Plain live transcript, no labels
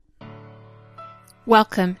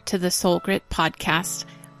Welcome to the Soul Grit podcast.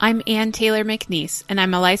 I'm Ann Taylor McNeese, and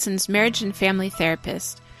I'm a licensed marriage and family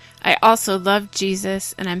therapist. I also love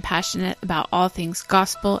Jesus, and I'm passionate about all things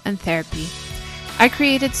gospel and therapy. I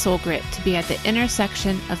created Soul Grit to be at the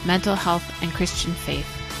intersection of mental health and Christian faith.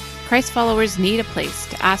 Christ followers need a place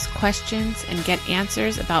to ask questions and get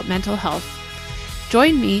answers about mental health.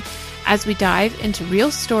 Join me as we dive into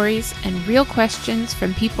real stories and real questions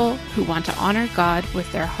from people who want to honor God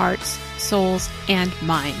with their hearts, souls, and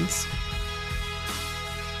minds.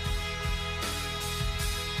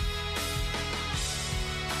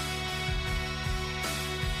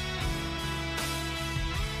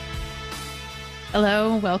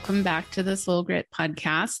 Hello, welcome back to the Soul Grit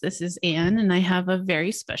podcast. This is Ann, and I have a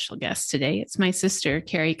very special guest today. It's my sister,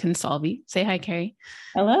 Carrie Consalvi. Say hi, Carrie.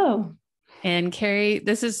 Hello. And Carrie,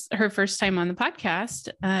 this is her first time on the podcast,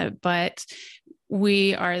 but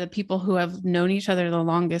we are the people who have known each other the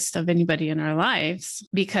longest of anybody in our lives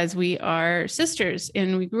because we are sisters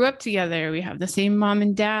and we grew up together. We have the same mom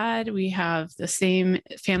and dad. We have the same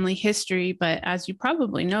family history. But as you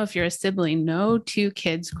probably know, if you're a sibling, no two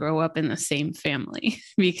kids grow up in the same family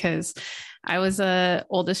because I was the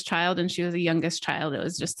oldest child and she was the youngest child. It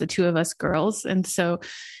was just the two of us girls. And so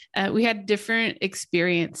we had different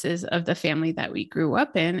experiences of the family that we grew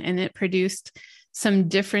up in, and it produced some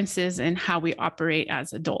differences in how we operate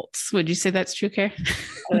as adults. Would you say that's true, Carrie?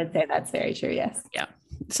 I would say that's very true, yes. Yeah.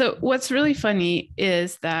 So what's really funny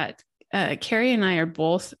is that Carrie and I are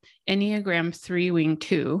both Enneagram 3 Wing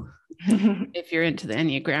 2, if you're into the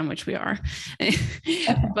Enneagram, which we are.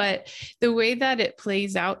 But the way that it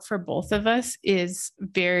plays out for both of us is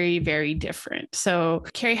very, very different. So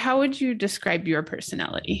Carrie, how would you describe your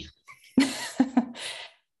personality?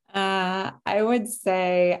 I would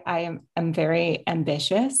say I'm very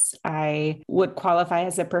ambitious. I would qualify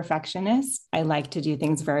as a perfectionist. I like to do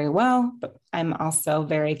things very well, but I'm also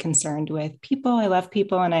very concerned with people. I love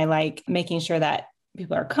people and I like making sure that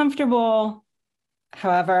people are comfortable.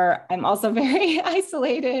 However, I'm also very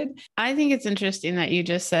isolated. I think it's interesting that you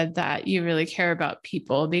just said that you really care about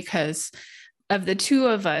people because of the two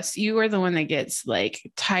of us, you are the one that gets like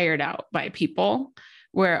tired out by people,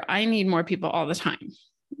 where I need more people all the time,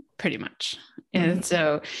 pretty much. And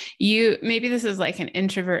so maybe this is like an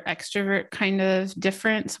introvert extrovert kind of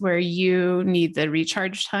difference where you need the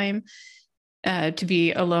recharge time to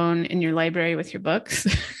be alone in your library with your books.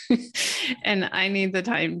 And I need the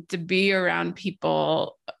time to be around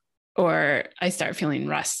people or I start feeling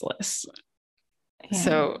restless. Yeah.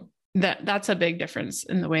 So that's a big difference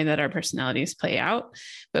in the way that our personalities play out.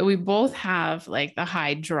 But we both have like the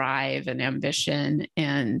high drive and ambition.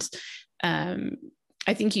 And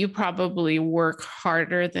I think you probably work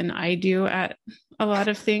harder than I do at a lot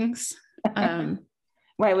of things.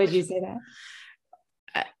 Why would you say that?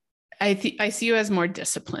 I see you as more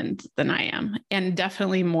disciplined than I am, and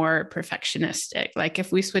definitely more perfectionistic. Like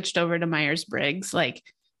if we switched over to Myers-Briggs, like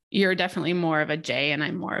you're definitely more of a J and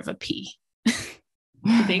I'm more of a P.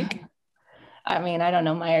 I think. I mean, I don't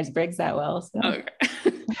know Myers-Briggs that well. So. Okay.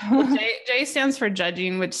 Well, J stands for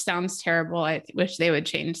judging, which sounds terrible. I wish they would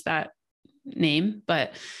change that name,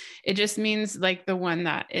 but it just means like the one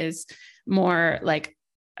that is more like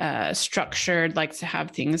structured, likes to have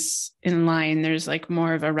things in line. There's like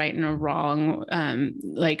more of a right and a wrong,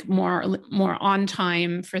 like more on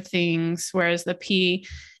time for things. Whereas the P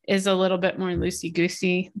is a little bit more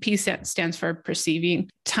loosey-goosey. P stands for perceiving.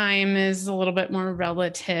 Time is a little bit more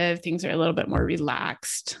relative. Things are a little bit more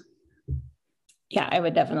relaxed. Yeah, I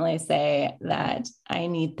would definitely say that I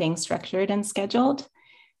need things structured and scheduled.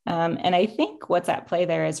 And I think what's at play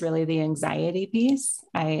there is really the anxiety piece.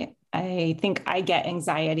 I think I get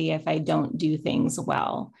anxiety if I don't do things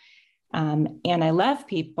well. And I love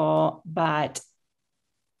people, but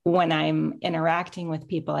when I'm interacting with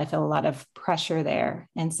people, I feel a lot of pressure there.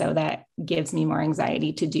 And so that gives me more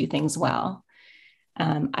anxiety to do things well.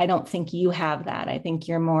 I don't think you have that. I think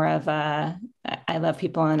you're more of I love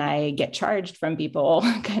people and I get charged from people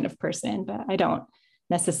kind of person, but I don't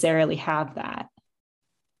necessarily have that.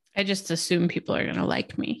 I just assume people are going to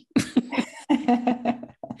like me.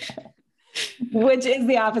 Which is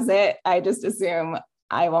the opposite. I just assume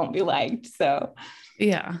I won't be liked. So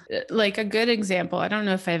yeah, like a good example. I don't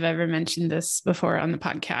know if I've ever mentioned this before on the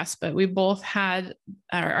podcast, but we both had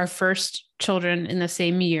our first children in the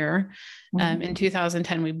same year. In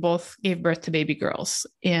 2010, we both gave birth to baby girls.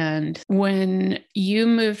 And when you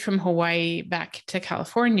moved from Hawaii back to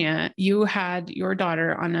California, you had your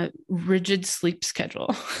daughter on a rigid sleep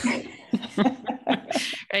schedule.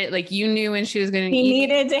 right? Like you knew when she was going to He eat.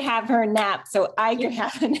 needed to have her nap so I could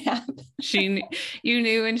have a nap. You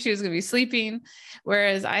knew when she was going to be sleeping.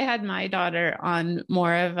 Whereas I had my daughter on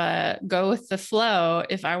more of a go with the flow.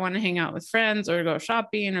 If I want to hang out with friends or go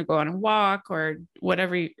shopping or go on a walk or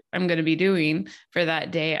whatever I'm going to be doing for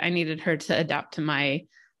that day, I needed her to adapt to my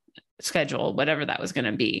schedule, whatever that was going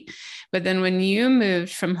to be. But then when you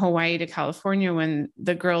moved from Hawaii to California, when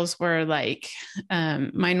the girls were like,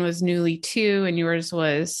 mine was newly 2 and yours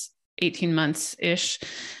was 18 months ish,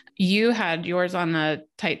 you had yours on a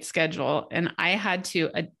tight schedule and I had to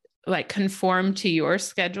like conform to your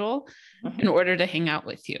schedule in order to hang out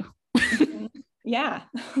with you. Yeah.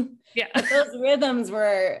 Yeah. But those rhythms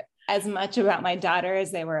were as much about my daughter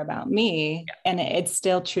as they were about me. Yeah. And it's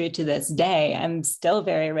still true to this day. I'm still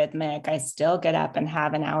very rhythmic. I still get up and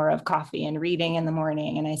have an hour of coffee and reading in the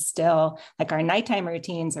morning. And I still, like, our nighttime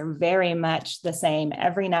routines are very much the same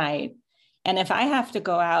every night. And if I have to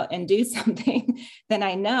go out and do something, then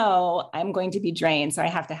I know I'm going to be drained. So I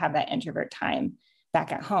have to have that introvert time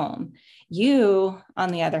back at home. You, on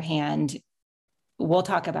the other hand, we'll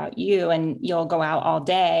talk about you, and you'll go out all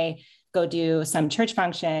day, go do some church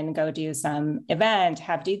function, go do some event,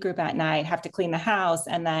 have D group at night, have to clean the house.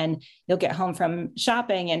 And then you'll get home from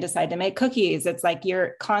shopping and decide to make cookies. It's like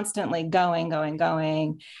you're constantly going.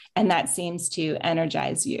 And that seems to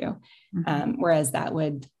energize you. Whereas that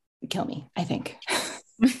would kill me, I think.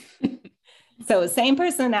 So same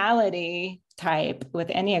personality type with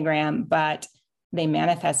Enneagram, but they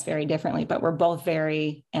manifest very differently. But we're both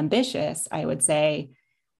very ambitious, I would say,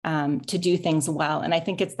 to do things well. And I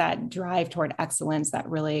think it's that drive toward excellence that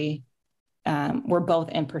really we're both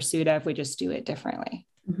in pursuit of. We just do it differently.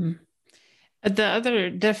 Mm-hmm. The other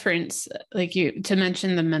difference, like you, to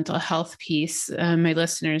mention the mental health piece, my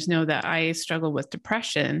listeners know that I struggle with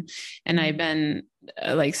depression, and I've been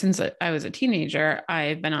since I was a teenager,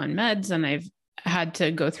 I've been on meds and I've had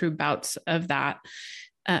to go through bouts of that.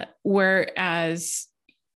 Whereas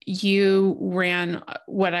you ran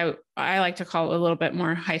what I like to call a little bit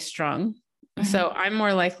more high strung. Mm-hmm. So I'm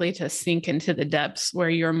more likely to sink into the depths, where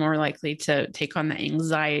you're more likely to take on the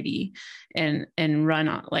anxiety and run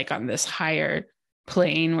on this higher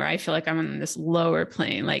plane, where I feel like I'm on this lower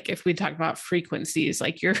plane. Like if we talk about frequencies,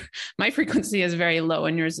 like my frequency is very low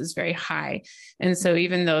and yours is very high. And so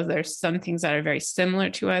even though there's some things that are very similar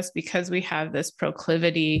to us, because we have this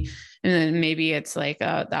proclivity, and then maybe it's like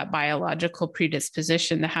that biological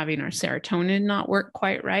predisposition to having our serotonin not work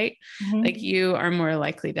quite right. Mm-hmm. Like you are more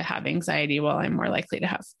likely to have anxiety, while I'm more likely to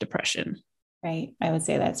have depression. Right. I would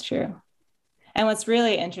say that's true. And what's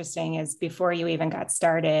really interesting is before you even got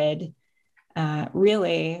started,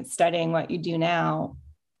 really studying what you do now,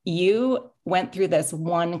 you went through this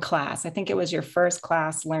one class. I think it was your first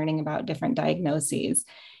class learning about different diagnoses.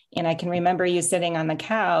 And I can remember you sitting on the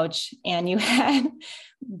couch and you had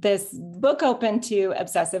this book open to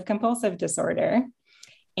obsessive compulsive disorder.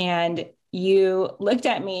 And you looked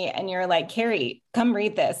at me and you're like, Carrie, come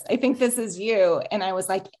read this. I think this is you. And I was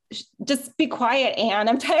like, just be quiet, Anne.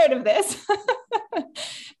 I'm tired of this.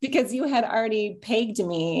 Because you had already pegged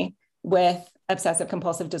me with obsessive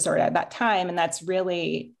compulsive disorder at that time. And that's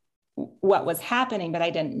really what was happening, but I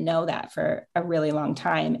didn't know that for a really long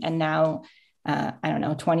time. And now, I don't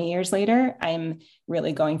know, 20 years later, I'm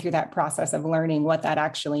really going through that process of learning what that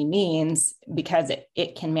actually means, because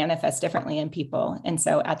it can manifest differently in people. And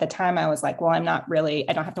so at the time I was like, well, I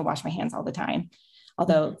don't have to wash my hands all the time.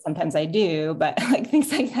 Although sometimes I do, but like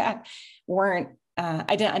things like that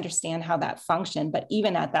I didn't understand how that functioned. But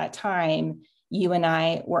even at that time, you and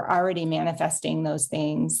I were already manifesting those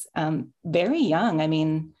things very young. I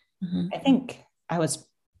mean, I think I was,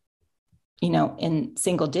 in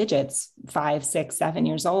single digits, 5, 6, 7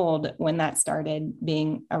 years old when that started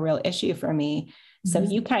being a real issue for me. So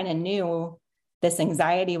you kind of knew this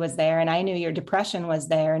anxiety was there, and I knew your depression was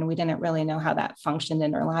there, and we didn't really know how that functioned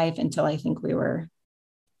in our life until I think we were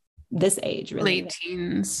this age, really. Late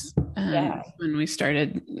teens, when we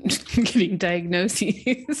started getting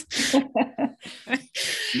diagnoses.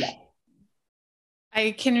 Yeah.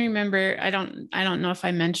 I can remember, I don't know if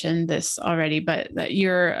I mentioned this already, but that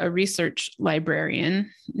you're a research librarian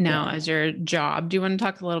now as your job. Do you want to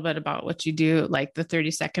talk a little bit about what you do, like the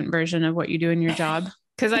 30-second version of what you do in your job?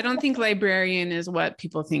 Because I don't think librarian is what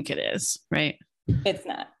people think it is, right? It's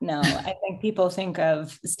not. No, I think people think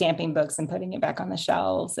of stamping books and putting it back on the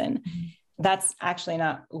shelves. And that's actually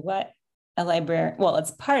not what a librarian, well,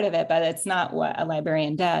 it's part of it, but it's not what a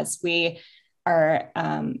librarian does. We are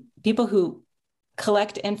people who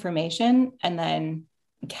collect information and then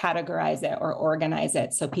categorize it or organize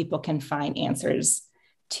it so people can find answers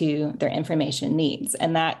to their information needs.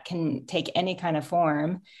 And that can take any kind of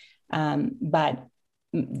form. But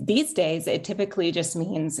these days, it typically just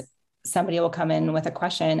means somebody will come in with a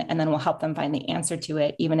question and then we'll help them find the answer to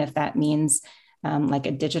it, even if that means like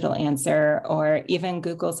a digital answer, or even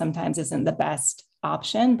Google sometimes isn't the best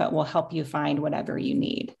option, but will help you find whatever you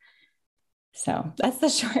need. So that's the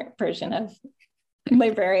short version of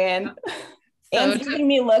librarian. Anne's giving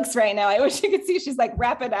me looks right now. I wish you could see. She's like,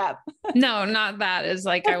 wrap it up. No, not that. Is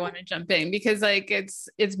like, I want to jump in because like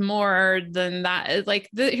it's more than that. It's like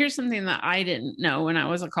here's something that I didn't know when I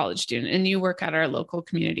was a college student, and you work at our local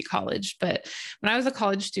community college. But when I was a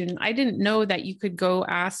college student, I didn't know that you could go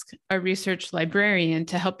ask a research librarian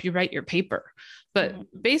to help you write your paper. But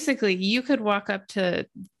basically, you could walk up to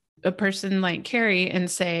a person like Carrie and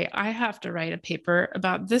say, I have to write a paper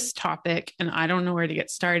about this topic and I don't know where to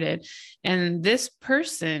get started. And this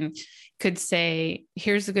person could say,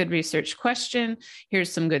 here's a good research question.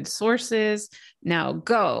 Here's some good sources. Now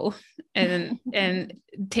go and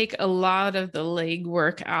take a lot of the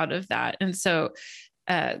legwork out of that. And so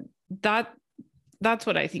that's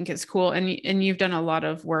what I think is cool. And you've done a lot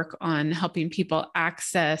of work on helping people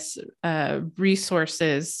access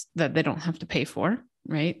resources that they don't have to pay for,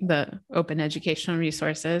 right? The open educational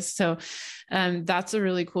resources. So that's a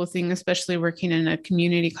really cool thing, especially working in a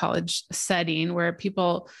community college setting where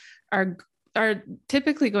people are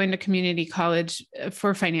typically going to community college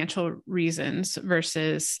for financial reasons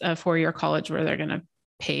versus a four-year college where they're going to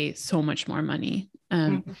pay so much more money.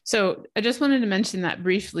 So I just wanted to mention that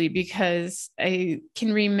briefly because I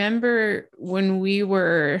can remember when we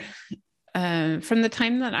were from the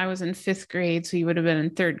time that I was in fifth grade, so you would have been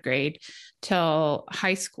in third grade till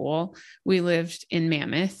high school, we lived in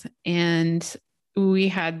Mammoth, and we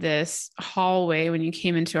had this hallway when you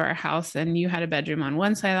came into our house, and you had a bedroom on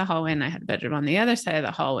one side of the hallway and I had a bedroom on the other side of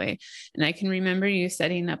the hallway. And I can remember you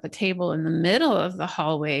setting up a table in the middle of the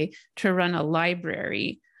hallway to run a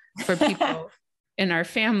library for people in our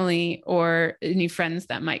family or any friends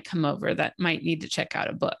that might come over that might need to check out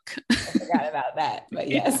a book. I forgot about that, but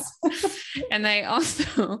yes. And I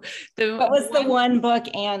also, what was the one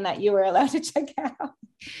book, Anne, that you were allowed to check out?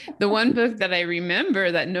 The one book that I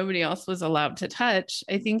remember that nobody else was allowed to touch,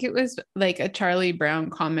 I think it was like a Charlie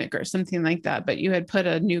Brown comic or something like that, but you had put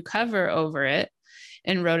a new cover over it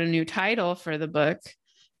and wrote a new title for the book.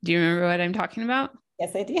 Do you remember what I'm talking about?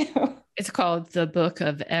 Yes, I do. It's called The Book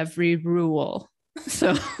of Every Rule.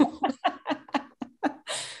 So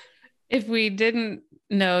if we didn't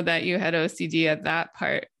know that you had OCD at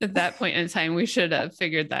that point in time, we should have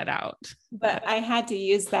figured that out. But I had to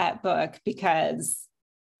use that book because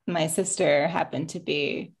my sister happened to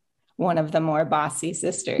be one of the more bossy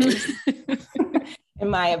sisters, in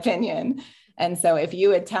my opinion. And so if you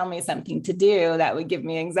would tell me something to do, that would give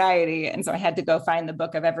me anxiety. And so I had to go find the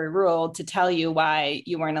Book of Every Rule to tell you why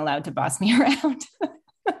you weren't allowed to boss me around.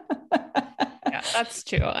 Yeah, that's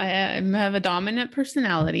true. I have a dominant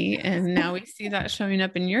personality, and now we see that showing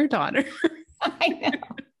up in your daughter. I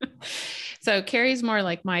know. So Carrie's more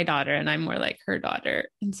like my daughter, and I'm more like her daughter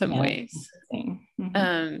in some ways.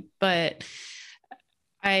 But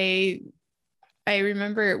I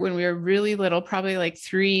remember when we were really little, probably like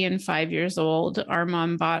 3 and 5 years old, our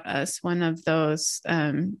mom bought us one of those,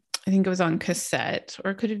 I think it was on cassette,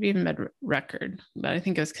 or it could have even been record, but I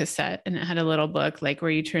think it was cassette. And it had a little book, like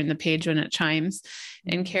where you turn the page when it chimes.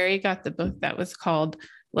 And Carrie got the book that was called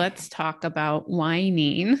Let's Talk About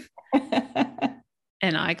Whining.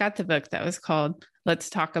 And I got the book that was called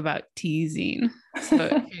Let's Talk About Teasing.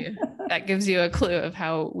 So that gives you a clue of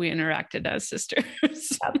how we interacted as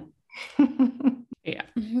sisters. Yeah.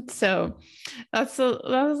 So that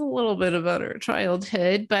was a little bit about our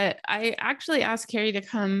childhood, but I actually asked Carrie to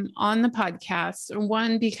come on the podcast.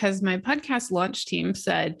 One, because my podcast launch team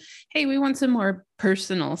said, hey, we want some more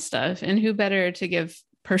personal stuff, and who better to give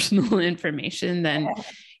personal information than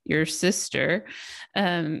your sister.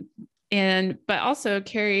 But also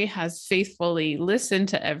Carrie has faithfully listened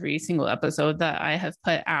to every single episode that I have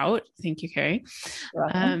put out. Thank you, Carrie.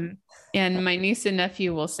 And my niece and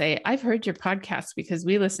nephew will say, I've heard your podcast because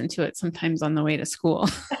we listen to it sometimes on the way to school.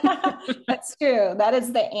 That's true. That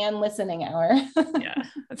is the Anne listening hour. Yeah.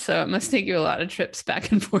 So it must take you a lot of trips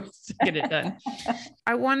back and forth to get it done.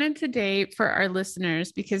 I wanted today for our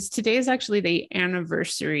listeners, because today is actually the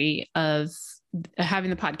anniversary of having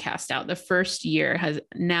the podcast out. The first year has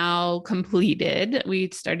now completed. We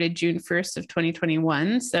started June 1st of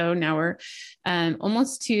 2021. So now we're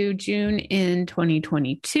almost to June in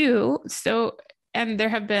 2022. So, and there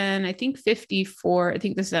have been, I think 54, I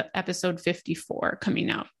think this is episode 54 coming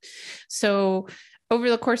out. So over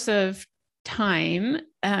the course of time,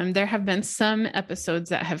 there have been some episodes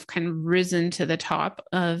that have kind of risen to the top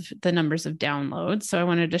of the numbers of downloads. So I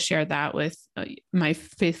wanted to share that with my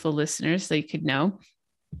faithful listeners so you could know.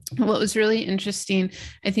 What was really interesting,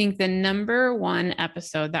 I think the number one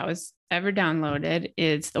episode that was ever downloaded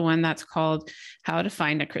is the one that's called How to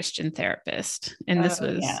Find a Christian Therapist. And this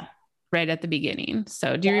was right at the beginning.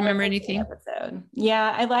 So do you remember anything? Episode.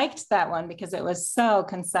 Yeah, I liked that one because it was so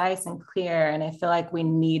concise and clear. And I feel like we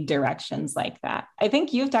need directions like that. I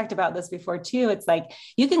think you've talked about this before too. It's like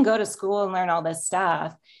you can go to school and learn all this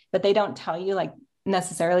stuff, but they don't tell you like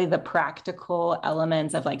necessarily the practical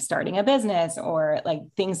elements of like starting a business or like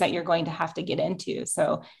things that you're going to have to get into.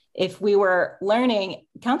 So if we were learning,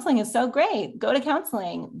 counseling is so great, go to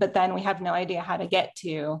counseling, but then we have no idea how to get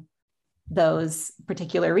to those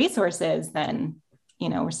particular resources, then, you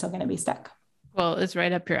know, we're still going to be stuck. Well, it's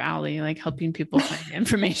right up your alley, like helping people find the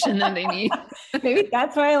information that they need. Maybe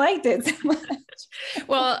that's why I liked it so much.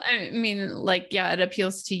 Well, I mean, like, yeah, it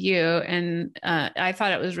appeals to you. And I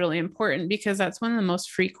thought it was really important because that's one of the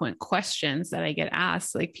most frequent questions that I get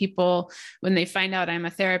asked. Like people, when they find out I'm a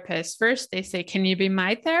therapist, first they say, can you be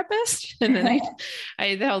my therapist? And then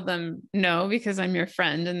I tell them no, because I'm your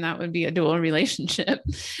friend and that would be a dual relationship.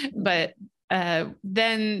 But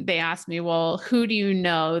then they asked me, well, who do you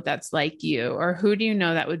know that's like you? Or who do you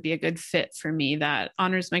know that would be a good fit for me that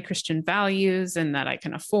honors my Christian values and that I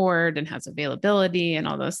can afford and has availability and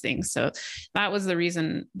all those things? So that was the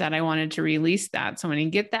reason that I wanted to release that. So when you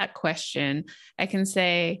get that question, I can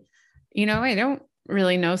say, you know, I don't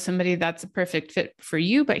really know somebody that's a perfect fit for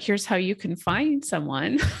you, but here's how you can find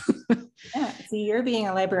someone. Yeah. See, you're being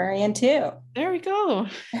a librarian too. There we go.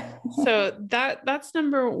 So that's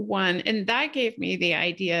number one. And that gave me the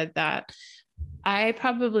idea that I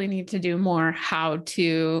probably need to do more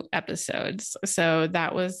how-to episodes. So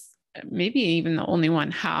that was maybe even the only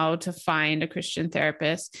one, how to find a Christian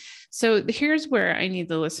therapist. So here's where I need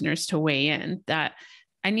the listeners to weigh in, that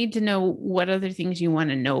I need to know what other things you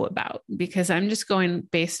want to know about, because I'm just going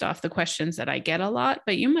based off the questions that I get a lot,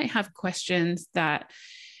 but you might have questions that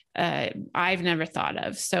I've never thought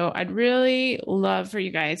of. So I'd really love for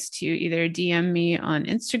you guys to either DM me on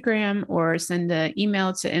Instagram or send an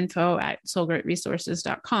email to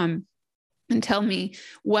info@soulgritresources.com and tell me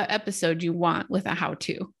what episode you want with a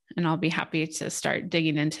how-to. And I'll be happy to start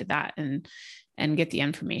digging into that and get the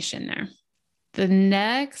information there. The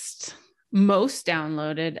next most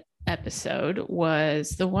downloaded episode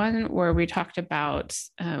was the one where we talked about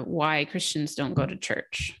why Christians don't go to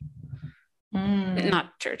church.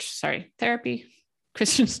 Not church, sorry, therapy.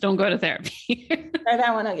 Christians don't go to therapy. Try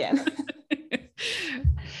that one again.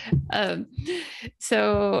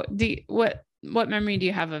 So what memory do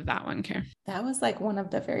you have of that one, Karen? That was like one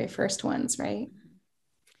of the very first ones, right?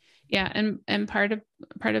 Yeah. And part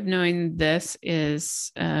of knowing this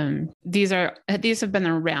is these have been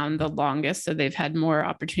around the longest. So they've had more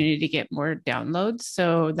opportunity to get more downloads.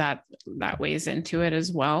 So that weighs into it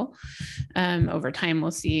as well. Over time,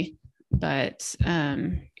 we'll see. But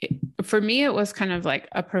for me, it was kind of like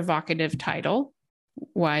a provocative title,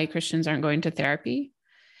 why Christians aren't going to therapy.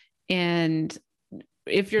 And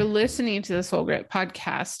if you're listening to the Soul Grit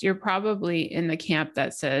podcast, you're probably in the camp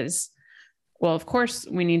that says, well, of course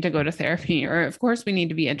we need to go to therapy, or of course we need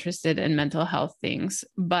to be interested in mental health things,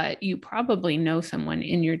 but you probably know someone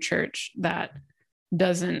in your church that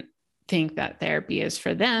doesn't think that therapy is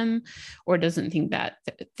for them, or doesn't think that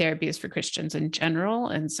therapy is for Christians in general.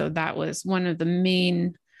 And so that was one of the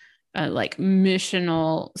main like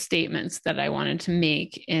missional statements that I wanted to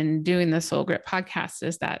make in doing the Soul Grit podcast,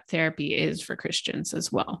 is that therapy is for Christians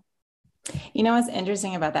as well. You know, what's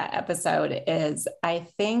interesting about that episode is I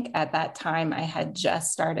think at that time I had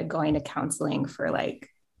just started going to counseling for like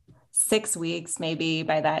 6 weeks, maybe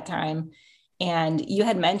by that time. And you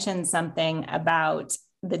had mentioned something about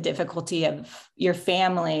the difficulty of your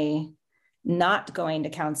family not going to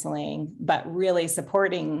counseling, but really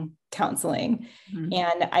supporting counseling. Mm-hmm.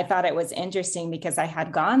 And I thought it was interesting because I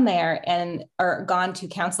had gone there or gone to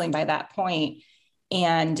counseling by that point.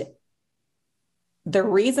 And the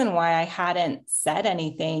reason why I hadn't said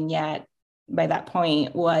anything yet by that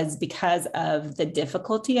point was because of the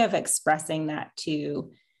difficulty of expressing that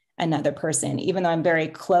to another person. Even though I'm very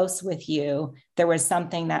close with you, there was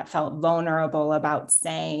something that felt vulnerable about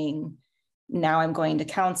saying, now I'm going to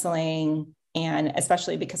counseling. And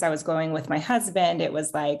especially because I was going with my husband, it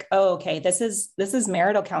was like, oh, okay, this is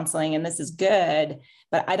marital counseling and this is good,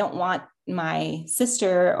 but I don't want my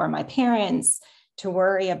sister or my parents to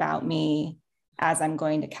worry about me as I'm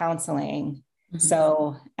going to counseling. Mm-hmm.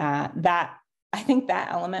 So I think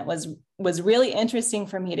that element was was really interesting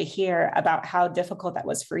for me to hear about how difficult that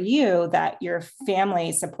was for you, that your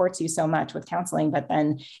family supports you so much with counseling, but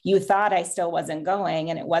then you thought I still wasn't going.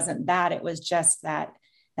 And it wasn't that, it was just that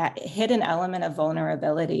hidden element of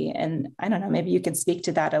vulnerability. And I don't know, maybe you could speak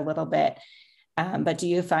to that a little bit. But do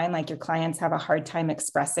you find like your clients have a hard time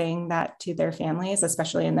expressing that to their families,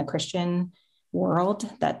 especially in the Christian world,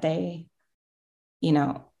 that they, you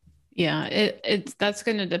know? Yeah, that's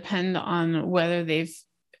going to depend on whether they've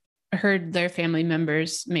heard their family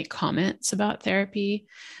members make comments about therapy,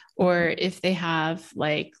 or if they have,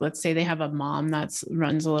 like, let's say they have a mom that's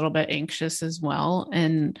runs a little bit anxious as well,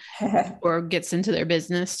 and or gets into their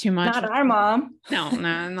business too much. Not our mom. No,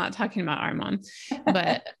 I'm not talking about our mom.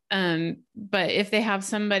 But if they have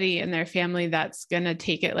somebody in their family that's going to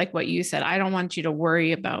take it like what you said, I don't want you to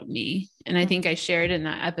worry about me. And I think I shared in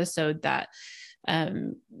that episode that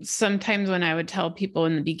sometimes when I would tell people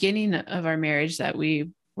in the beginning of our marriage that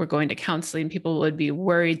we were going to counseling, people would be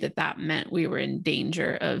worried that that meant we were in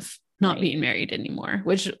danger of not being married anymore,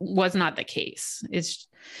 which was not the case.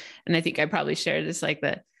 And I think I probably shared this, like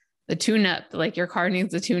the tune-up, like your car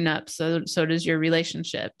needs a tune-up. So does your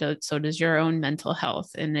relationship. So does your own mental health.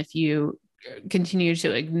 And if you continue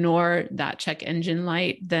to ignore that check engine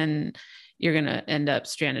light, then you're going to end up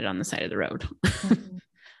stranded on the side of the road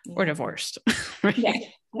or divorced. Right?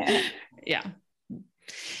 Yeah.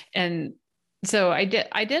 And so I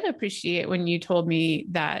did appreciate when you told me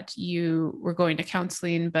that you were going to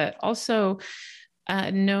counseling, but also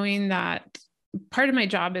knowing that part of my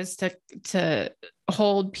job is to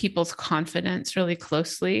hold people's confidence really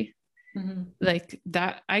closely. Like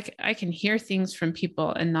that, I can hear things from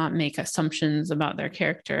people and not make assumptions about their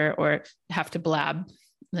character or have to blab.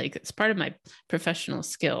 Like it's part of my professional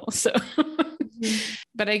skill. So,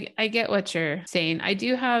 but I get what you're saying. I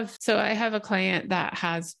have a client that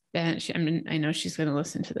has been, I know she's going to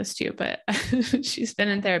listen to this too, but she's been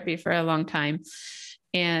in therapy for a long time.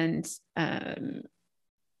 And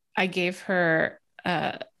I gave her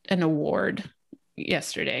an award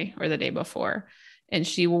yesterday or the day before, and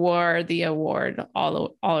she wore the award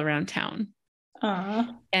all around town.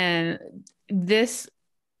 And this,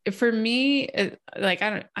 for me, like,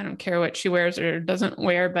 I don't care what she wears or doesn't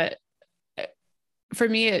wear, but for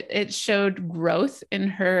me, it showed growth in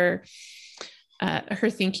her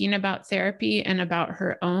thinking about therapy and about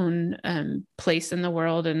her own place in the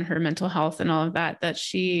world and her mental health and all of that,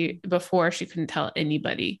 before she couldn't tell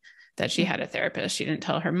anybody that she had a therapist. She didn't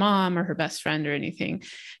tell her mom or her best friend or anything.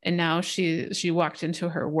 And now she walked into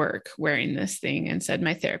her work wearing this thing and said,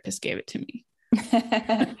 my therapist gave it to me.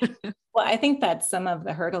 Well, I think that's some of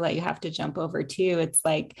the hurdle that you have to jump over too. It's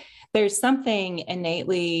like, there's something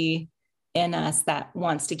innately in us that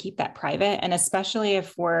wants to keep that private. And especially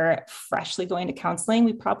if we're freshly going to counseling,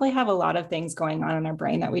 we probably have a lot of things going on in our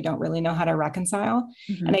brain that we don't really know how to reconcile.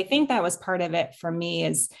 And I think that was part of it for me,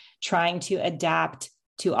 is trying to adapt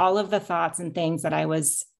to all of the thoughts and things that I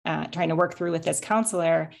was trying to work through with this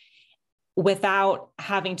counselor, without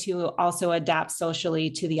having to also adapt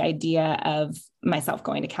socially to the idea of myself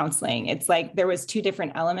going to counseling. It's like there was two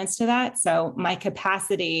different elements to that. So my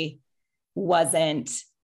capacity wasn't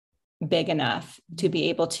big enough to be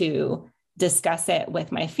able to discuss it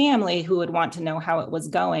with my family, who would want to know how it was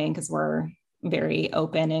going, because we're very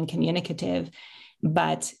open and communicative,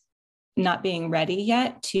 but not being ready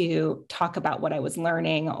yet to talk about what I was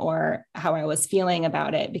learning or how I was feeling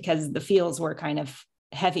about it, because the feels were kind of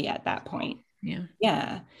heavy at that point.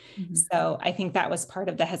 Yeah. So I think that was part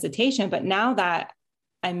of the hesitation. But now that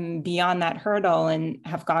I'm beyond that hurdle and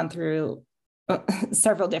have gone through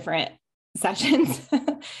several different sessions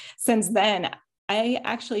since then, I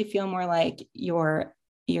actually feel more like your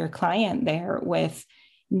client there, with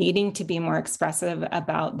needing to be more expressive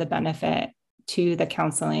about the benefit to the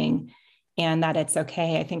counseling, and that it's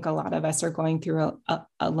okay. I think a lot of us are going through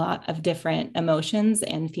a lot of different emotions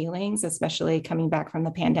and feelings, especially coming back from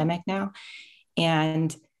the pandemic now.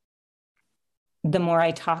 And the more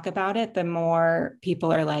I talk about it, the more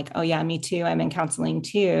people are like, oh yeah, me too. I'm in counseling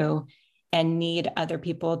too, and need other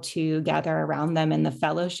people to gather around them in the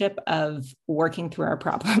fellowship of working through our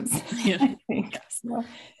problems. I think. So,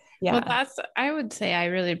 yeah. Well, I would say I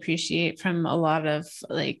really appreciate from a lot of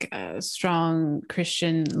strong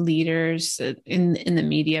Christian leaders in the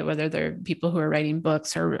media, whether they're people who are writing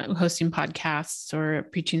books or hosting podcasts or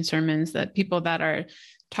preaching sermons, that people that are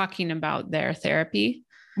talking about their therapy.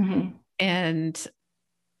 And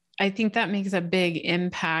I think that makes a big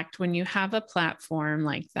impact when you have a platform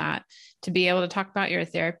like that. To be able to talk about your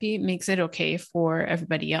therapy makes it okay for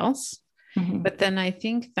everybody else. Mhm. But then I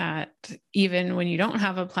think that even when you don't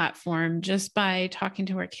have a platform, just by talking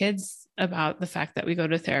to our kids about the fact that we go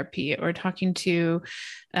to therapy, or talking to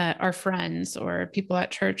our friends or people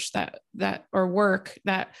at church that or work,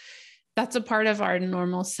 that's a part of our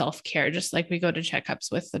normal self-care. Just like we go to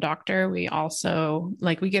checkups with the doctor, we also,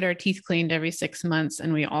 like, we get our teeth cleaned every 6 months,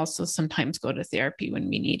 and we also sometimes go to therapy when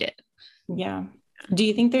we need it. Yeah. Do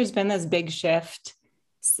you think there's been this big shift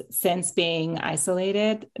since being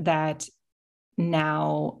isolated, that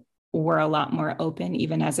now we're a lot more open,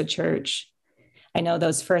 even as a church? I know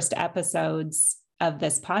those first episodes of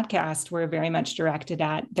this podcast were very much directed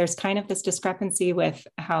at, there's kind of this discrepancy with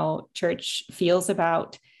how church feels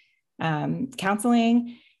about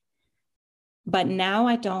counseling. But now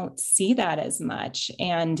I don't see that as much.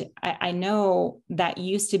 And I know that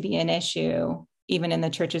used to be an issue, even in the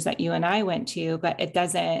churches that you and I went to, but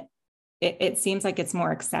it seems like it's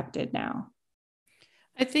more accepted now.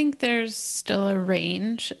 I think there's still a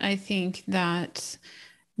range. I think that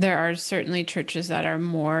there are certainly churches that are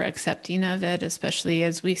more accepting of it, especially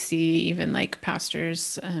as we see even like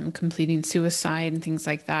pastors completing suicide and things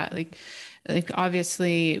like that. Like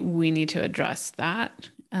obviously we need to address that.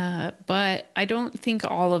 But I don't think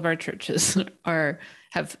all of our churches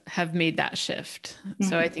have made that shift. Mm-hmm.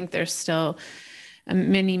 So I think there's still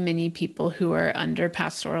many people who are under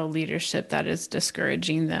pastoral leadership that is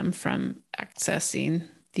discouraging them from accessing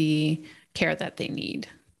the care that they need.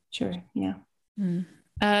 Sure. Yeah.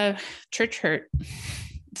 Church hurt.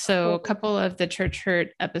 So a couple of the church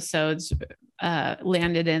hurt episodes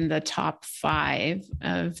landed in the top 5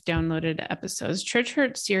 of downloaded episodes. Church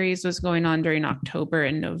Hurt series was going on during October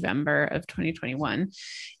and November of 2021.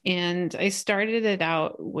 And I started it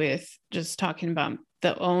out with just talking about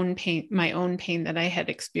my own pain that I had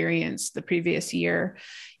experienced the previous year.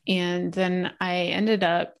 And then I ended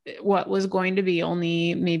up, what was going to be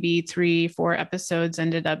only maybe 3-4 episodes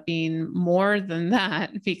ended up being more than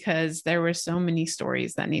that, because there were so many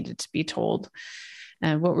stories that needed to be told.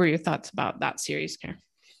 What were your thoughts about that series, Karen?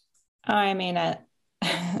 I mean, I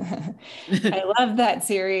love that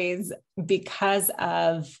series because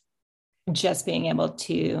of just being able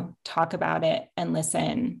to talk about it and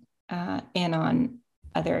listen in on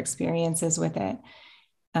other experiences with it.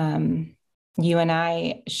 You and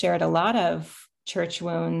I shared a lot of church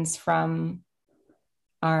wounds from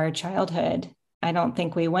our childhood. I don't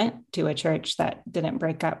think we went to a church that didn't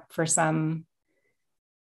break up for some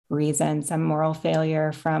reason, some moral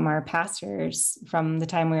failure from our pastors from the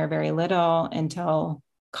time we were very little until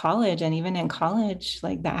college. And even in college,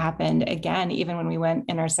 like that happened again, even when we went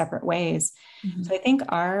in our separate ways. Mm-hmm. So I think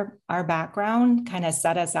our background kind of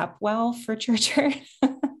set us up well for church hurt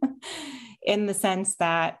in the sense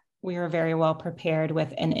that we were very well prepared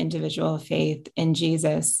with an individual faith in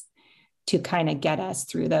Jesus to kind of get us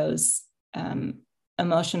through those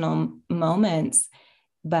emotional moments.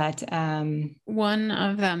 But one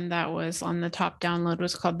of them that was on the top download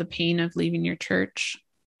was called The Pain of Leaving Your Church.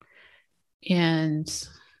 And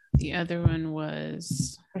the other one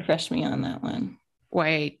was, refresh me on that one.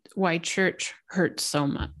 Why church hurts so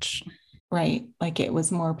much. Right. Like it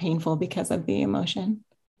was more painful because of the emotion.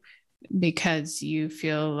 Because you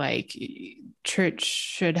feel like church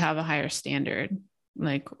should have a higher standard.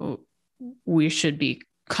 Like we should be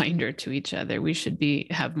kinder to each other. We should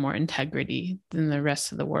have more integrity than the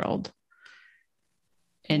rest of the world.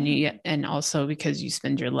 And also because you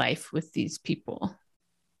spend your life with these people.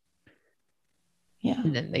 Yeah.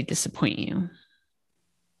 And then they disappoint you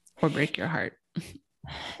or break your heart.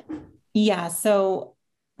 Yeah. So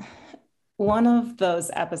one of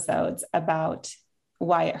those episodes about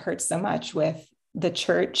why it hurts so much with the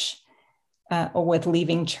church or with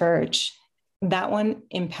leaving church, that one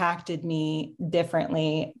impacted me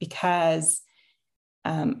differently because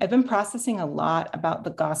I've been processing a lot about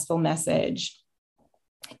the gospel message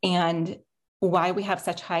and why we have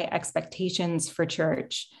such high expectations for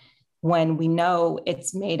church when we know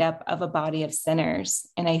it's made up of a body of sinners.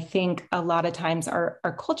 And I think a lot of times our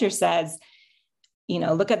culture says,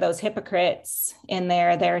 look at those hypocrites in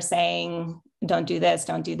there. They're saying, don't do this,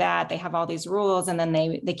 don't do that. They have all these rules and then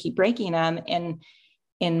they keep breaking them. And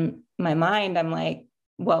in my mind, I'm like,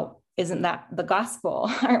 well, isn't that the gospel?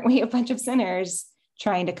 Aren't we a bunch of sinners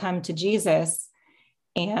trying to come to Jesus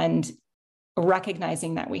and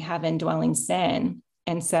recognizing that we have indwelling sin?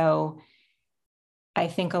 And so I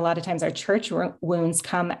think a lot of times our church wounds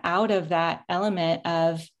come out of that element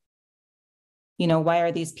of, why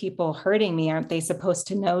are these people hurting me? Aren't they supposed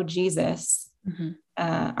to know Jesus? Mm-hmm.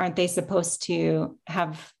 Aren't they supposed to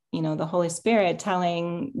have the Holy Spirit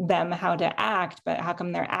telling them how to act, but how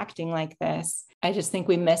come they're acting like this? I just think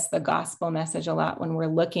we miss the gospel message a lot when we're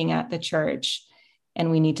looking at the church, and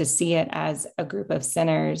we need to see it as a group of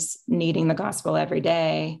sinners needing the gospel every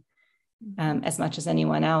day, as much as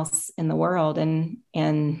anyone else in the world. And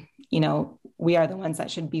we are the ones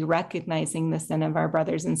that should be recognizing the sin of our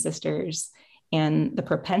brothers and sisters and the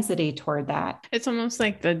propensity toward that. It's almost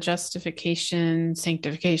like the justification,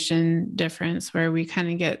 sanctification difference, where we kind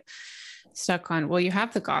of get stuck on, well, you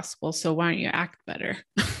have the gospel, so why don't you act better?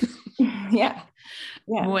 Yeah.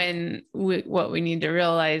 When what we need to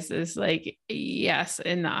realize is like, yes,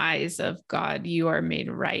 in the eyes of God, you are made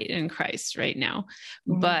right in Christ right now,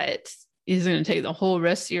 but it's going to take the whole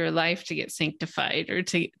rest of your life to get sanctified or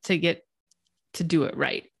to get to do it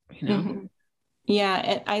right,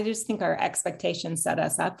 Yeah, I just think our expectations set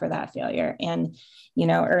us up for that failure. And,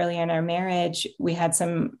 early in our marriage, we had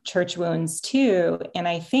some church wounds too. And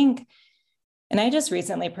I just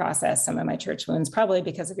recently processed some of my church wounds, probably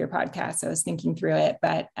because of your podcast. I was thinking through it,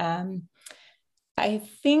 but I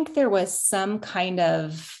think there was some kind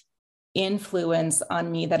of influence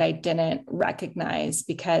on me that I didn't recognize,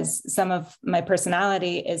 because some of my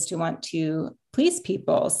personality is to want to please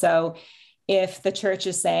people. So if the church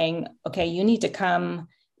is saying, okay, you need to come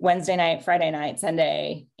Wednesday night, Friday night,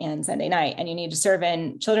 Sunday, and Sunday night, and you need to serve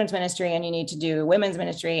in children's ministry, and you need to do women's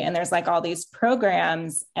ministry, and there's like all these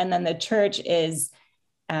programs, and then the church is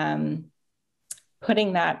putting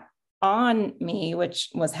that on me, which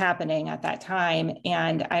was happening at that time.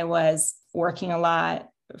 And I was working a lot,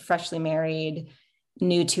 freshly married,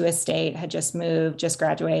 new to a state, had just moved, just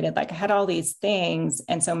graduated, like I had all these things.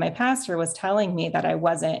 And so my pastor was telling me that I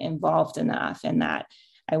wasn't involved enough, and that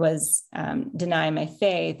I was denying my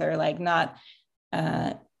faith, or like not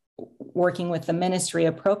working with the ministry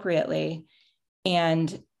appropriately.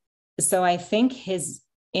 And so I think his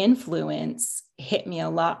influence hit me a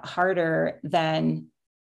lot harder than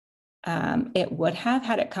it would have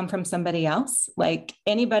had it come from somebody else. Like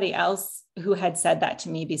anybody else who had said that to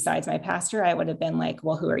me besides my pastor, I would have been like,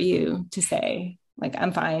 well, who are you to say? Like,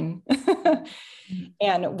 I'm fine.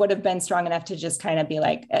 And would have been strong enough to just kind of be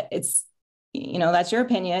like, it's, that's your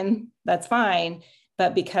opinion. That's fine.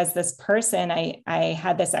 But because this person, I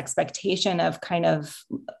had this expectation of kind of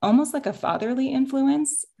almost like a fatherly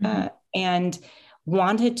influence, and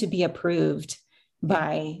wanted to be approved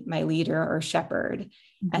by my leader or shepherd.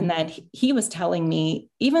 And then he was telling me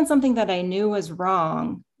even something that I knew was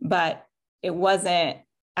wrong, but it wasn't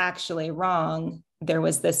actually wrong. There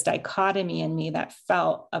was this dichotomy in me that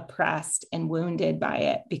felt oppressed and wounded by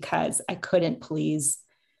it, because I couldn't please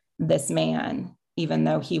this man, even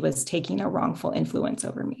though he was taking a wrongful influence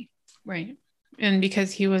over me. Right. And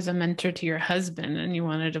because he was a mentor to your husband, and you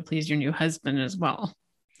wanted to please your new husband as well.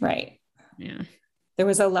 Right. Yeah. There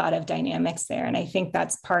was a lot of dynamics there. And I think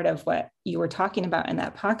that's part of what you were talking about in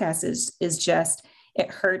that podcast is just, it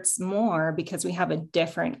hurts more because we have a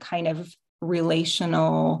different kind of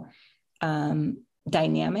relational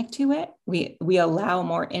dynamic to it. We allow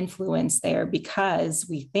more influence there because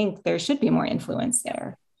we think there should be more influence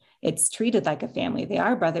there. It's treated like a family. They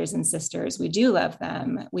are brothers and sisters. We do love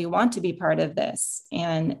them. We want to be part of this.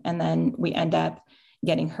 And then we end up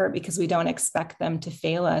getting hurt because we don't expect them to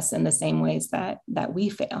fail us in the same ways that we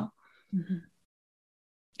fail.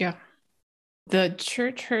 Yeah. The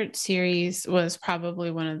Church Hurt series was probably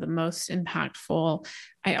one of the most impactful.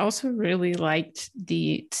 I also really liked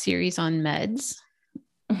the series on meds.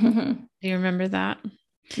 Do you remember that?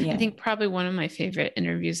 Yeah. I think probably one of my favorite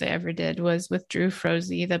interviews I ever did was with Drew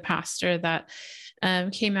Froese, the pastor that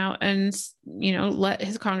came out and, let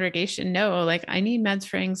his congregation know, like, I need meds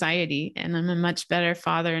for anxiety, and I'm a much better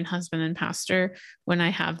father and husband and pastor when I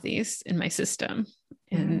have these in my system.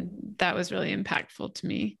 And that was really impactful to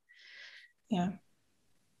me. Yeah.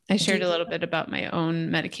 I shared a little bit about my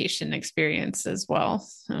own medication experience as well.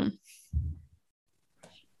 So.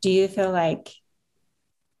 Do you feel like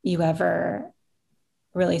you ever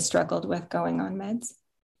really struggled with going on meds?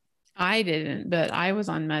 I didn't, but I was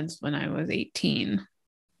on meds when I was 18.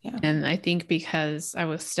 Yeah. And I think because I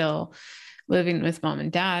was still living with mom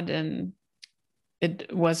and dad, and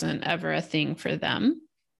it wasn't ever a thing for them,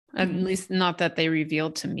 at least not that they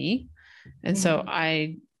revealed to me. And so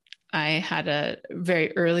I had a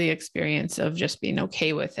very early experience of just being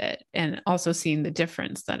okay with it, and also seeing the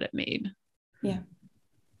difference that it made. Yeah.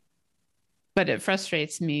 But it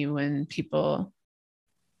frustrates me when people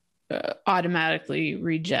automatically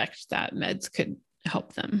reject that meds could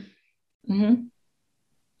help them.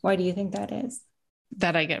 Why do you think that is?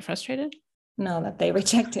 That I get frustrated? No, that they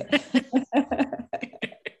reject it.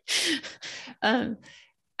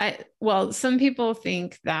 Well, some people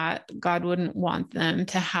think that God wouldn't want them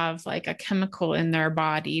to have like a chemical in their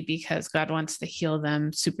body because God wants to heal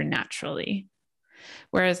them supernaturally.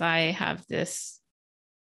 Whereas I have this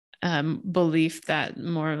belief that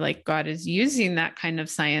more like God is using that kind of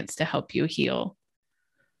science to help you heal.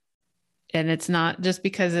 And it's not just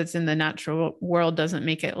because it's in the natural world doesn't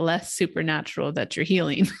make it less supernatural that you're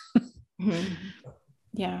healing. Mm-hmm.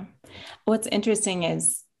 Yeah. What's interesting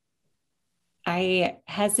is I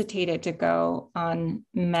hesitated to go on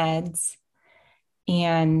meds,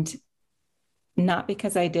 and not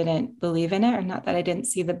because I didn't believe in it or not that I didn't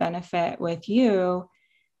see the benefit with you.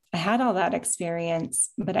 I had all that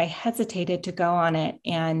experience, but I hesitated to go on it.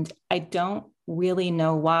 And I don't really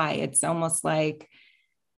know why. It's almost like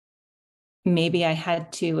maybe I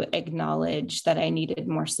had to acknowledge that I needed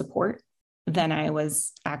more support than I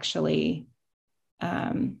was actually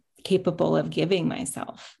capable of giving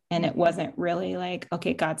myself. And it wasn't really like,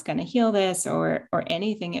 okay, God's going to heal this or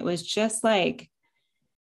anything. It was just like,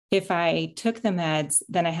 if I took the meds,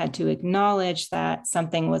 then I had to acknowledge that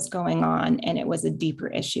something was going on and it was a deeper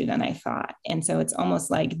issue than I thought. And so it's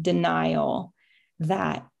almost like denial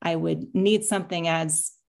that I would need something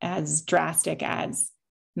as drastic as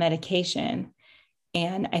medication.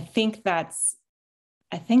 And I think that's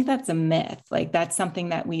a myth. Like that's something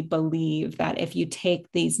that we believe, that if you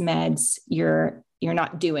take these meds, you're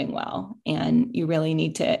not doing well and you really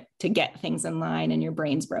need to get things in line and your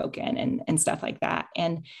brain's broken and stuff like that.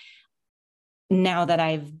 And now that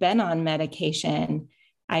I've been on medication,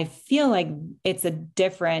 I feel like it's a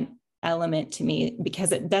different element to me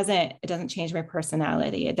because it doesn't change my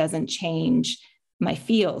personality. It doesn't change my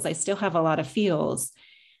feels. I still have a lot of feels.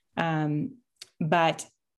 But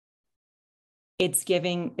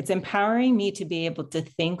it's empowering me to be able to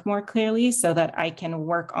think more clearly so that I can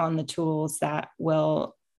work on the tools that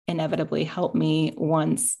will inevitably help me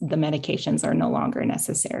once the medications are no longer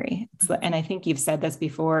necessary. And I think you've said this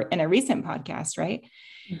before in a recent podcast, right?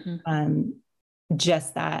 Mm-hmm.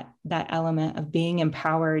 Just that element of being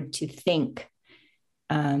empowered to think,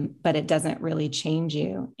 but it doesn't really change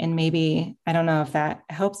you. And maybe, I don't know if that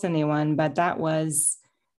helps anyone, but that was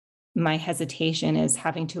my hesitation, is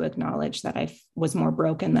having to acknowledge that I was more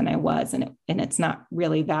broken than I was. And it's not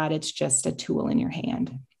really that, it's just a tool in your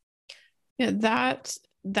hand. Yeah, that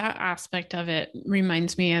aspect of it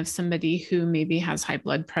reminds me of somebody who maybe has high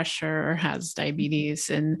blood pressure or has diabetes,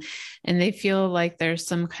 and they feel like there's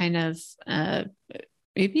some kind of,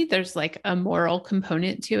 maybe there's like a moral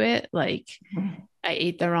component to it. Like, I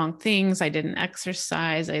ate the wrong things. I didn't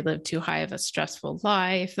exercise. I lived too high of a stressful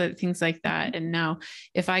life, things like that. And now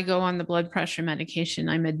if I go on the blood pressure medication,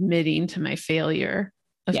 I'm admitting to my failure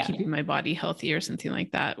of keeping my body healthy or something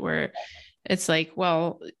like that, where it's like,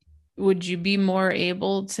 well, would you be more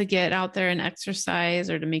able to get out there and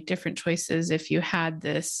exercise or to make different choices if you had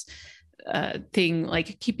this thing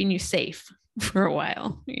like keeping you safe for a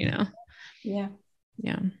while, you know? Yeah.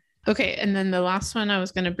 Yeah. Okay. And then the last one I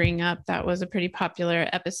was going to bring up that was a pretty popular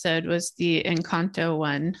episode was the Encanto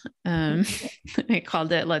one. I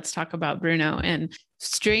called it Let's Talk About Bruno. And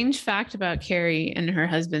strange fact about Carrie and her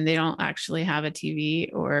husband, they don't actually have a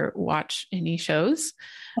TV or watch any shows.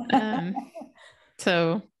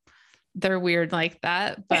 So they're weird like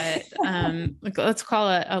that, but let's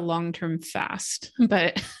call it a long-term fast.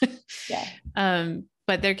 But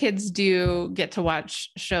but their kids do get to watch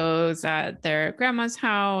shows at their grandma's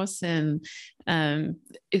house. And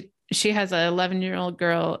she has an 11-year-old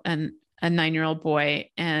girl and a 9-year-old boy.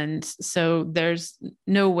 And so there's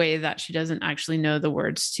no way that she doesn't actually know the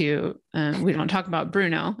words to, we don't talk about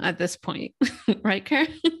Bruno at this point. Right,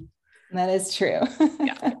 Karen? That is true.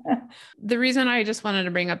 Yeah. The reason I just wanted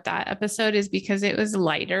to bring up that episode is because it was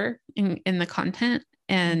lighter in the content.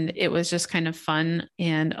 And it was just kind of fun.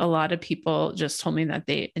 And a lot of people just told me that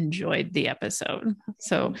they enjoyed the episode.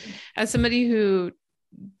 So as somebody who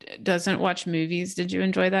doesn't watch movies, did you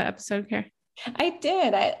enjoy that episode, Carrie? I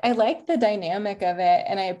did. I liked the dynamic of it.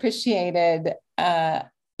 And I appreciated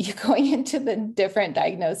you going into the different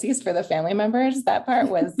diagnoses for the family members. That part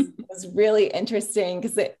was really interesting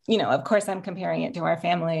because, of course, I'm comparing it to our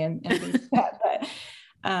family and things like that. But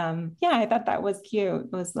I thought that was cute.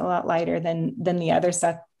 It was a lot lighter than the other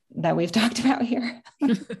stuff that we've talked about here.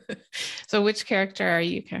 So which character are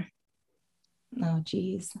you, Karen? Oh,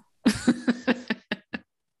 geez.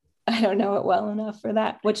 I don't know it well enough for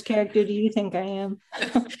that. Which character do you think I am?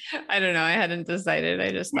 I don't know. I hadn't decided.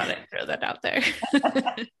 I just thought I'd throw that out there.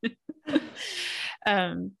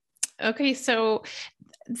 Okay. So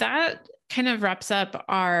that kind of wraps up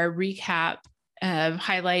our recap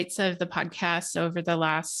highlights of the podcast over the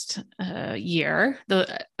last year,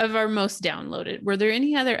 of our most downloaded. Were there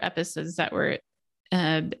any other episodes that were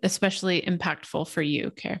especially impactful for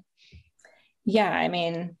you, Care? Yeah, I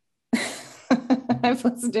mean, I've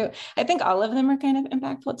listened to, I think all of them are kind of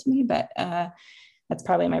impactful to me, but that's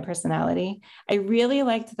probably my personality. I really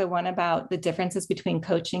liked the one about the differences between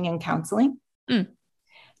coaching and counseling.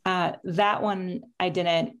 That one I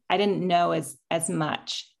didn't know as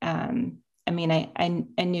much. I mean,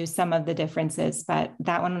 I knew some of the differences, but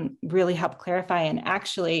that one really helped clarify. And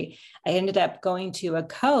actually, I ended up going to a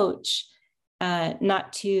coach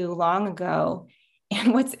not too long ago.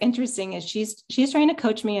 And what's interesting is she's trying to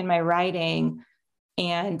coach me in my writing,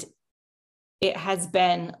 and it has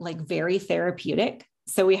been like very therapeutic.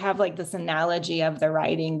 So we have like this analogy of the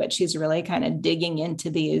writing, but she's really kind of digging into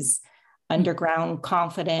these underground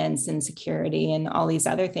confidence and security and all these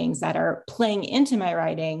other things that are playing into my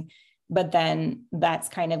writing. But then that's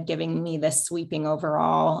kind of giving me this sweeping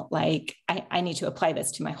overall, like I need to apply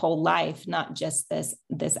this to my whole life, not just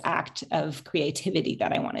this act of creativity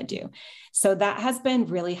that I want to do. So that has been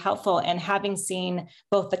really helpful. And having seen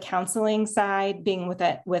both the counseling side, being with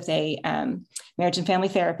a marriage and family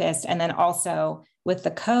therapist, and then also with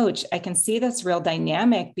the coach, I can see this real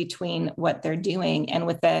dynamic between what they're doing. And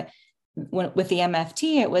with the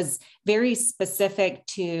MFT, it was very specific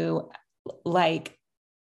to like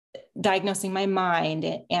diagnosing my mind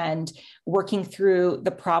and working through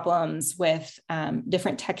the problems with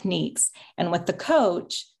different techniques. And with the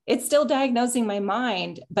coach, it's still diagnosing my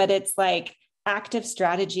mind, but it's like active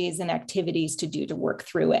strategies and activities to do to work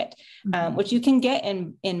through it, which you can get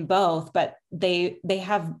in both, but they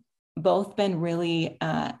have both been really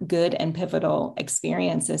good and pivotal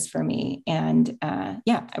experiences for me. And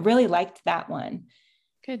yeah, I really liked that one.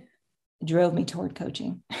 Good. Drove me toward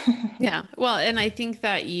coaching. Yeah. Well, and I think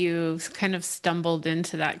that you kind of stumbled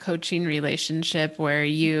into that coaching relationship where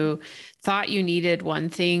you thought you needed one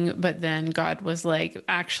thing, but then God was like,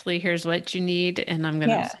 actually, here's what you need. And I'm going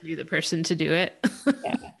to send you the person to do it.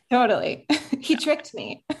 Yeah, totally. He tricked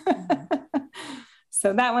me.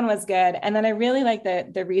 So that one was good. And then I really like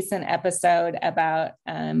the recent episode about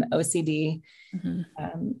OCD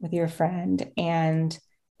with your friend. And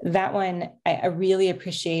that one, I really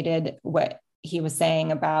appreciated what he was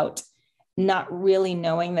saying about not really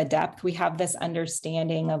knowing the depth. We have this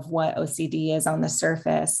understanding of what OCD is on the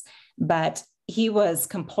surface, but he was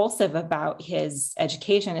compulsive about his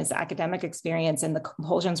education, his academic experience, and the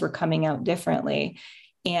compulsions were coming out differently.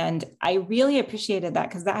 And I really appreciated that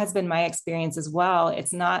because that has been my experience as well.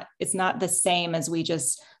 It's not the same as we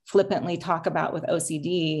just flippantly talk about with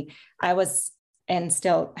OCD. I was and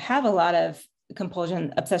still have a lot of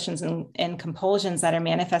compulsion, obsessions, and compulsions that are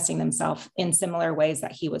manifesting themselves in similar ways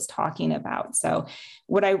that he was talking about. So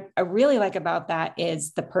what I really like about that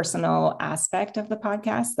is the personal aspect of the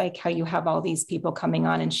podcast, like how you have all these people coming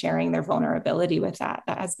on and sharing their vulnerability with that.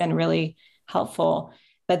 That has been really helpful.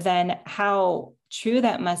 But then how true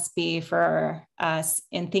that must be for us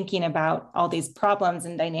in thinking about all these problems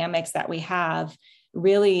and dynamics that we have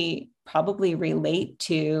really probably relate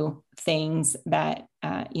to things that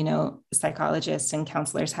psychologists and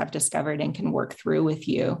counselors have discovered and can work through with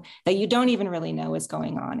you that you don't even really know is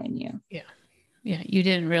going on in you. Yeah. You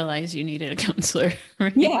didn't realize you needed a counselor.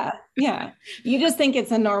 Right? Yeah. You just think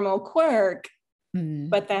it's a normal quirk,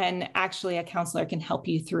 but then actually a counselor can help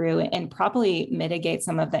you through and probably mitigate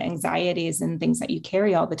some of the anxieties and things that you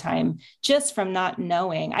carry all the time just from not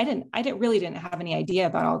knowing. I didn't have any idea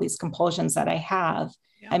about all these compulsions that I have.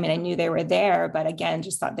 Yeah. I mean, I knew they were there, but again,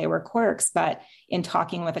 just thought they were quirks. But in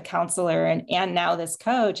talking with a counselor and now this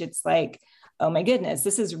coach, it's like, oh my goodness,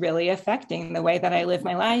 this is really affecting the way that I live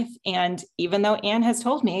my life. And even though Anne has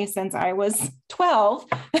told me since I was 12,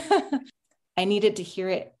 I needed to hear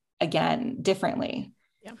it again differently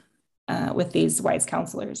with these wise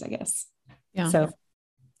counselors, I guess. Yeah. So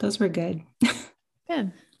those were good.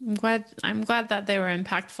 Good. I'm glad that they were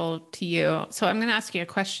impactful to you. So I'm going to ask you a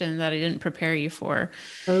question that I didn't prepare you for.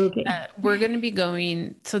 Okay. We're going to be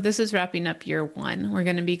going, so this is wrapping up year 1. We're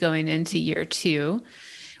going to be going into year 2.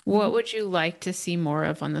 What would you like to see more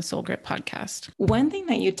of on the Soul Grit podcast? One thing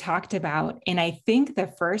that you talked about, and I think the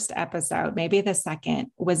first episode, maybe the second,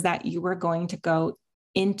 was that you were going to go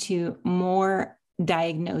into more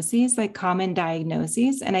diagnoses, like common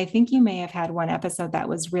diagnoses. And I think you may have had one episode that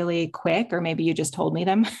was really quick, or maybe you just told me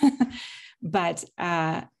them. But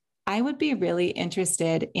I would be really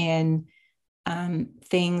interested in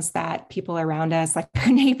things that people around us, like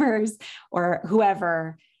our neighbors or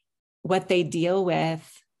whoever, what they deal with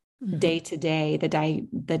day to day,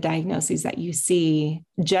 the diagnoses that you see,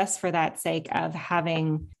 just for that sake of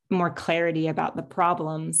having more clarity about the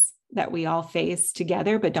problems that we all face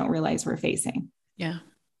together, but don't realize we're facing. Yeah.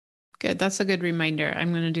 Good. That's a good reminder.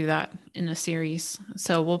 I'm going to do that in a series.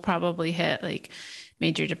 So we'll probably hit like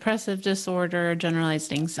major depressive disorder,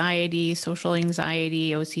 generalized anxiety, social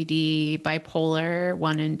anxiety, OCD, bipolar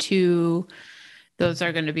 1 and 2. Those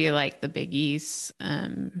are going to be like the biggies.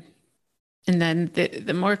 And then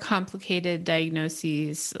the more complicated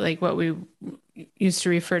diagnoses, like what we used to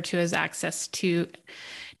refer to as access to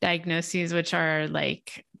diagnoses, which are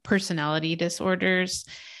like personality disorders.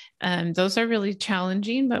 Those are really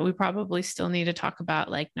challenging, but we probably still need to talk about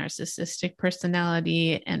like narcissistic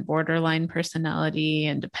personality and borderline personality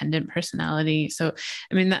and dependent personality. So,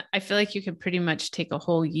 I mean, I feel like you could pretty much take a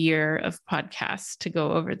whole year of podcasts to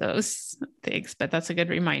go over those things, but that's a good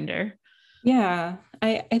reminder. Yeah,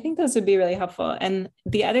 I think those would be really helpful. And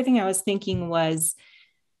the other thing I was thinking was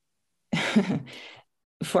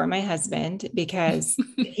for my husband, because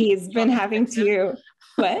he's been having to,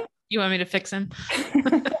 what? You want me to fix him?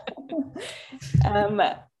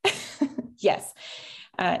 Yes.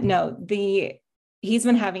 No, he's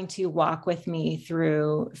been having to walk with me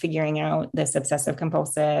through figuring out this obsessive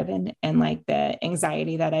compulsive and like the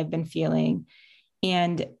anxiety that I've been feeling,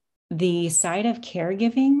 and the side of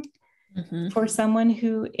caregiving for someone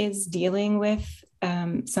who is dealing with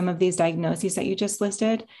some of these diagnoses that you just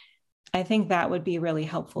listed. I think that would be really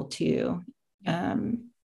helpful too.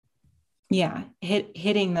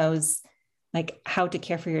 Hitting those, like how to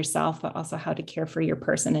care for yourself, but also how to care for your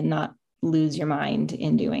person and not lose your mind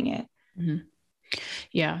in doing it. Mm-hmm.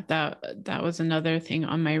 Yeah, that was another thing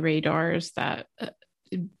on my radar, is that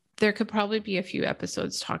there could probably be a few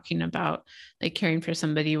episodes talking about like caring for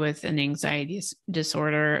somebody with an anxiety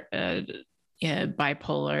disorder,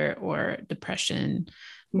 bipolar or depression,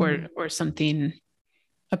 or something,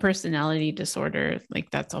 a personality disorder.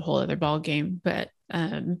 Like that's a whole other ball game. But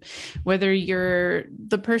whether you're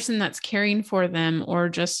the person that's caring for them or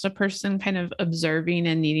just a person kind of observing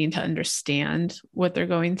and needing to understand what they're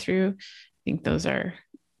going through, I think those are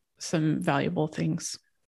some valuable things.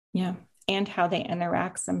 Yeah. And how they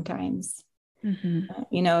interact sometimes.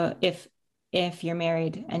 If you're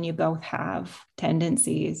married and you both have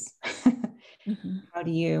tendencies, how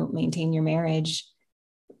do you maintain your marriage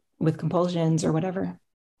with compulsions or whatever?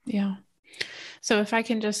 Yeah. So if I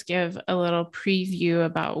can just give a little preview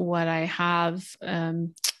about what I have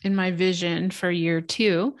in my vision for year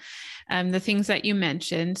 2, the things that you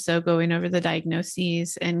mentioned. So going over the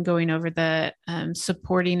diagnoses and going over the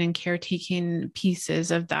supporting and caretaking pieces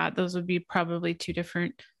of that, those would be probably 2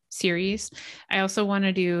 different series. I also want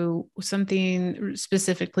to do something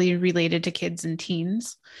specifically related to kids and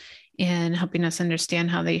teens and helping us understand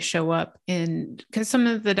how they show up because some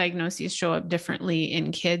of the diagnoses show up differently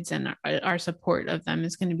in kids, and our support of them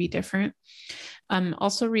is going to be different.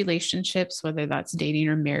 Also relationships, whether that's dating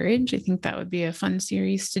or marriage. I think that would be a fun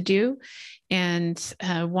series to do. And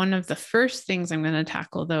one of the first things I'm going to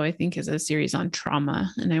tackle, though, I think is a series on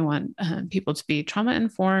trauma. And I want people to be trauma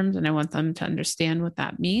informed, and I want them to understand what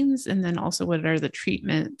that means. And then also what are the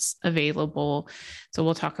treatments available. So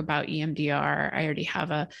we'll talk about EMDR. I already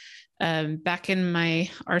have back in my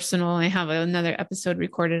arsenal, I have another episode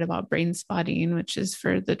recorded about brain spotting, which is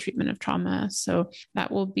for the treatment of trauma. So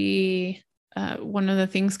that will be one of the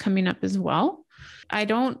things coming up as well. I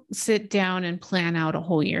don't sit down and plan out a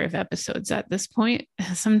whole year of episodes at this point.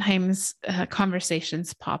 Sometimes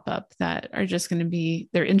conversations pop up that are just going to be,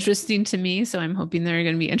 they're interesting to me. So I'm hoping they're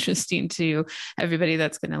going to be interesting to everybody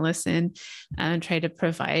that's going to listen, and try to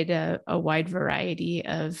provide a wide variety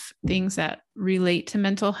of things that relate to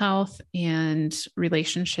mental health and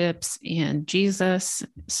relationships and Jesus.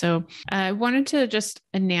 So I wanted to just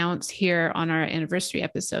announce here on our anniversary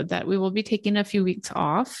episode that we will be taking a few weeks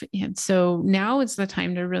off. And so now it's the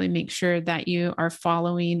time to really make sure that you are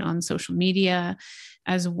following on social media,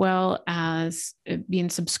 as well as being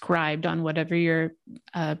subscribed on whatever your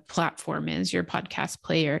platform is, your podcast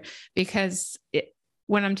player, because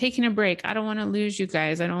when I'm taking a break, I don't want to lose you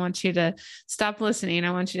guys. I don't want you to stop listening.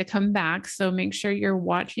 I want you to come back. So make sure you're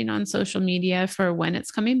watching on social media for when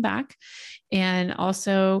it's coming back, and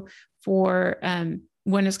also for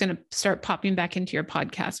when it's going to start popping back into your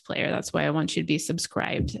podcast player. That's why I want you to be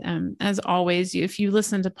subscribed. As always, if you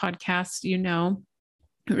listen to podcasts,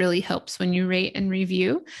 it really helps when you rate and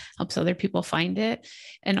review, helps other people find it.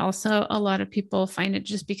 And also a lot of people find it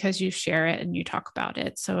just because you share it and you talk about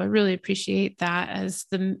it. So I really appreciate that, as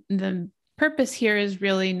the purpose here is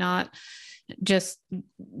really not just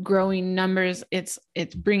growing numbers. It's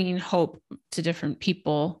bringing hope to different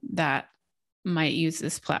people that might use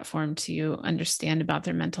this platform to understand about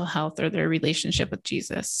their mental health or their relationship with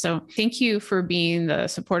Jesus. So thank you for being the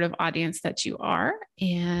supportive audience that you are.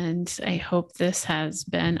 And I hope this has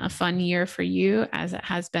been a fun year for you as it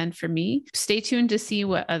has been for me. Stay tuned to see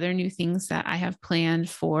what other new things that I have planned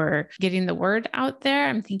for getting the word out there.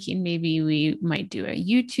 I'm thinking maybe we might do a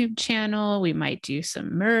YouTube channel. We might do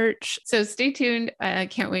some merch. So stay tuned. I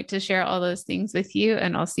can't wait to share all those things with you,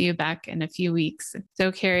 and I'll see you back in a few weeks.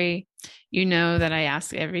 So Carrie, you know that I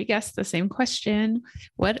ask every guest the same question.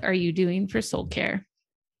 What are you doing for soul care?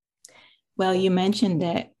 Well, you mentioned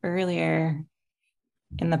it earlier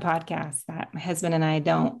in the podcast that my husband and I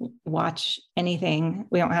don't watch anything.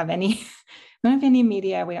 We don't have any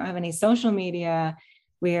media. We don't have any social media.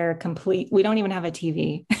 We're complete. We don't even have a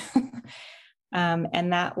TV.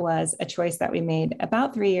 And that was a choice that we made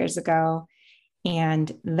about 3 years ago.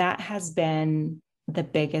 And that has been the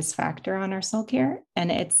biggest factor on our soul care.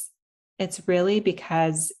 And it's really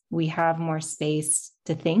because we have more space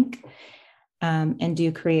to think and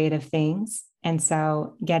do creative things. And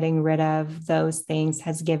so getting rid of those things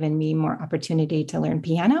has given me more opportunity to learn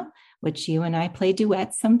piano, which you and I play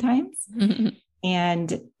duets sometimes. Mm-hmm.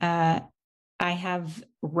 And I have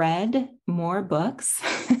read more books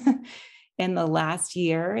in the last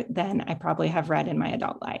year than I probably have read in my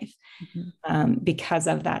adult life, because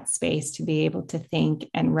of that space to be able to think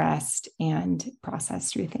and rest and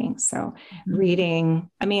process through things. So reading,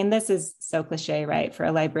 I mean, this is so cliche, right? For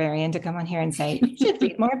a librarian to come on here and say, you should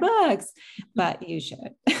read more books, but you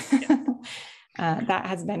should. That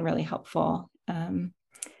has been really helpful.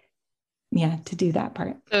 To do that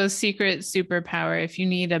part. So secret superpower, if you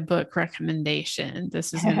need a book recommendation,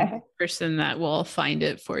 this is the person that will find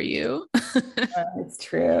it for you. It's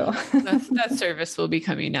true. that service will be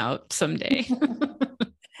coming out someday.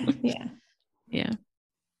 Yeah.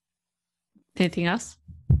 Anything else?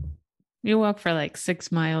 You walk for like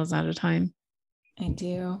 6 miles at a time. I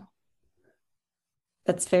do.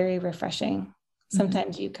 That's very refreshing.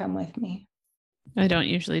 Sometimes you come with me. I don't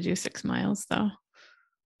usually do 6 miles though.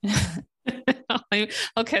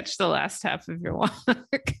 I'll catch the last half of your walk.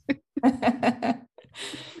 I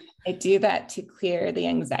do that to clear the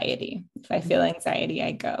anxiety. If I feel anxiety,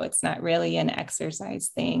 I go. It's not really an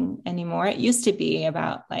exercise thing anymore. It used to be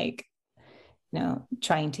about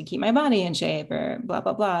trying to keep my body in shape or blah,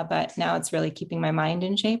 blah, blah. But now it's really keeping my mind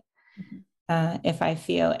in shape. If I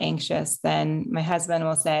feel anxious, then my husband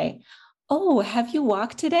will say, "Oh, have you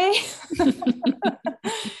walked today?"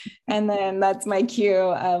 And then that's my cue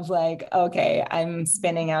of like, okay, I'm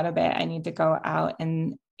spinning out a bit. I need to go out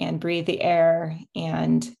and breathe the air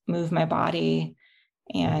and move my body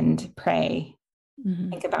and pray,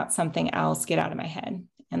 think about something else, get out of my head.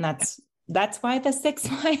 And that's why the 6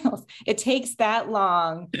 miles, it takes that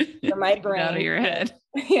long for my brain out of your head.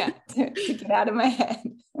 To get out of my head.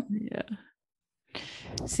 Yeah.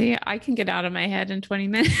 See, I can get out of my head in 20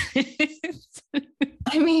 minutes.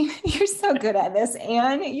 I mean, you're so good at this,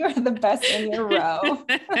 Anne. You're the best in your row.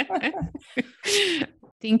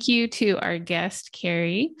 Thank you to our guest,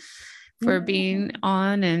 Carrie, for being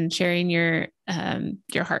on and sharing your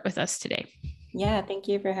heart with us today. Yeah, thank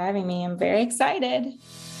you for having me. I'm very excited.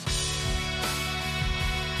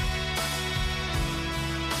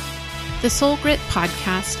 The Soul Grit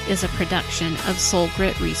podcast is a production of Soul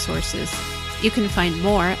Grit Resources. You can find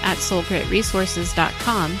more at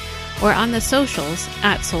soulgritresources.com or on the socials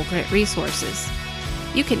at Soul Grit Resources.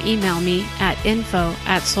 You can email me at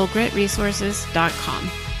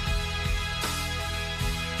info@soulgritresources.com.